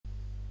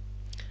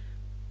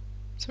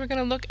So we're going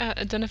to look at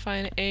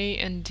identifying A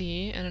and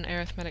D in an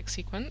arithmetic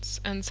sequence.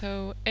 And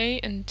so A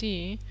and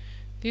D,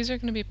 these are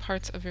going to be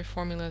parts of your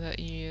formula that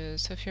you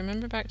use. So if you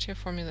remember back to your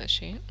formula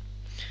sheet,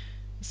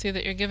 you'll see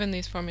that you're given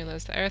these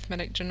formulas. The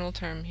arithmetic general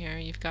term here,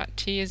 you've got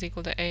T is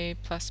equal to A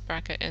plus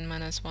bracket n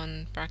minus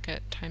 1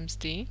 bracket times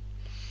D.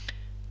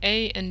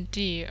 A and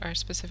D are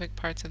specific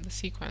parts of the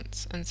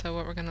sequence. And so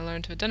what we're going to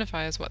learn to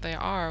identify is what they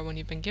are when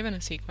you've been given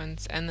a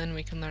sequence, and then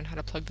we can learn how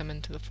to plug them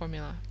into the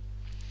formula.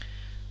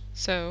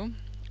 So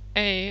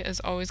A is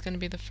always going to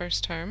be the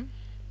first term.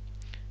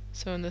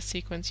 So in this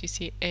sequence you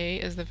see A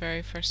is the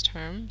very first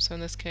term. So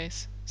in this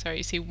case,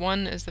 you see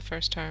 1 is the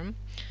first term.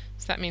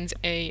 So that means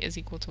A is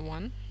equal to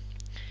 1.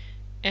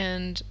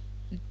 And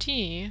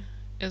D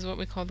is what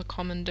we call the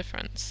common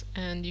difference.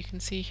 And you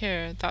can see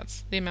here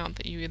that's the amount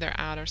that you either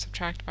add or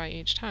subtract by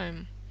each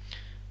time.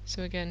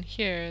 So again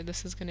here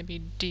this is going to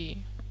be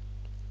D.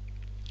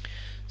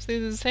 So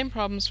these are the same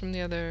problems from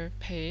the other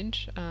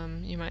page.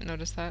 You might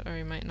notice that or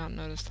you might not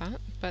notice that.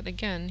 But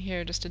again,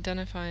 here just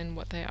identifying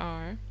what they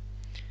are.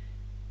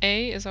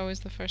 A is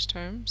always the first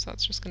term, so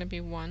that's just going to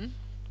be 1.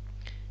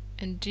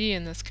 And D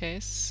in this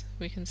case,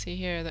 we can see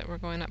here that we're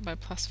going up by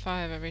plus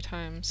 5 every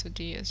time, so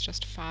D is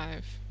just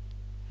 5.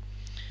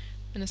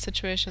 In a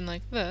situation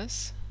like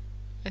this,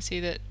 I see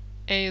that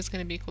A is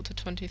going to be equal to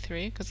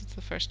 23 because it's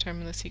the first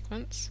term in the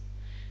sequence.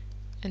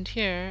 And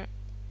here,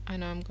 I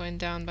know I'm going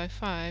down by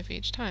 5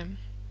 each time.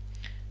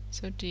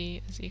 So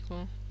D is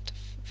equal to,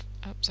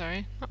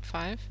 not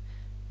 5,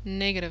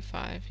 negative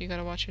 5. You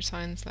gotta watch your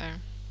signs there.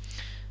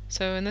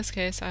 So in this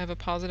case, I have a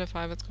positive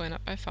 5 that's going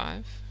up by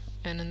 5,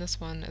 and in this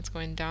one, it's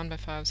going down by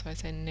 5, so I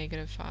say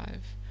negative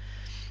 5.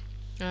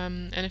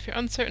 And if you're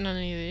uncertain on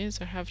any of these,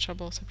 or have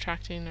trouble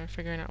subtracting or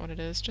figuring out what it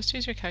is, just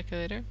use your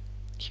calculator.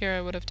 Here I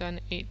would have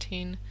done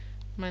 18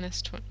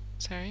 minus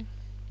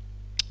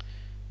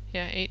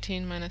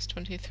 18 minus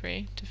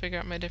 23 to figure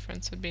out my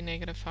difference would be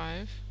negative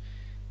 5.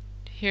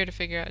 Here to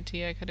figure out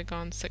D, I could have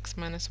gone 6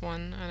 minus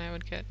 1, and I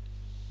would get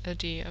a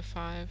D of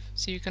 5.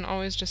 So you can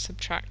always just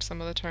subtract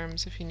some of the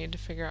terms if you need to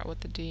figure out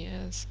what the D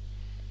is.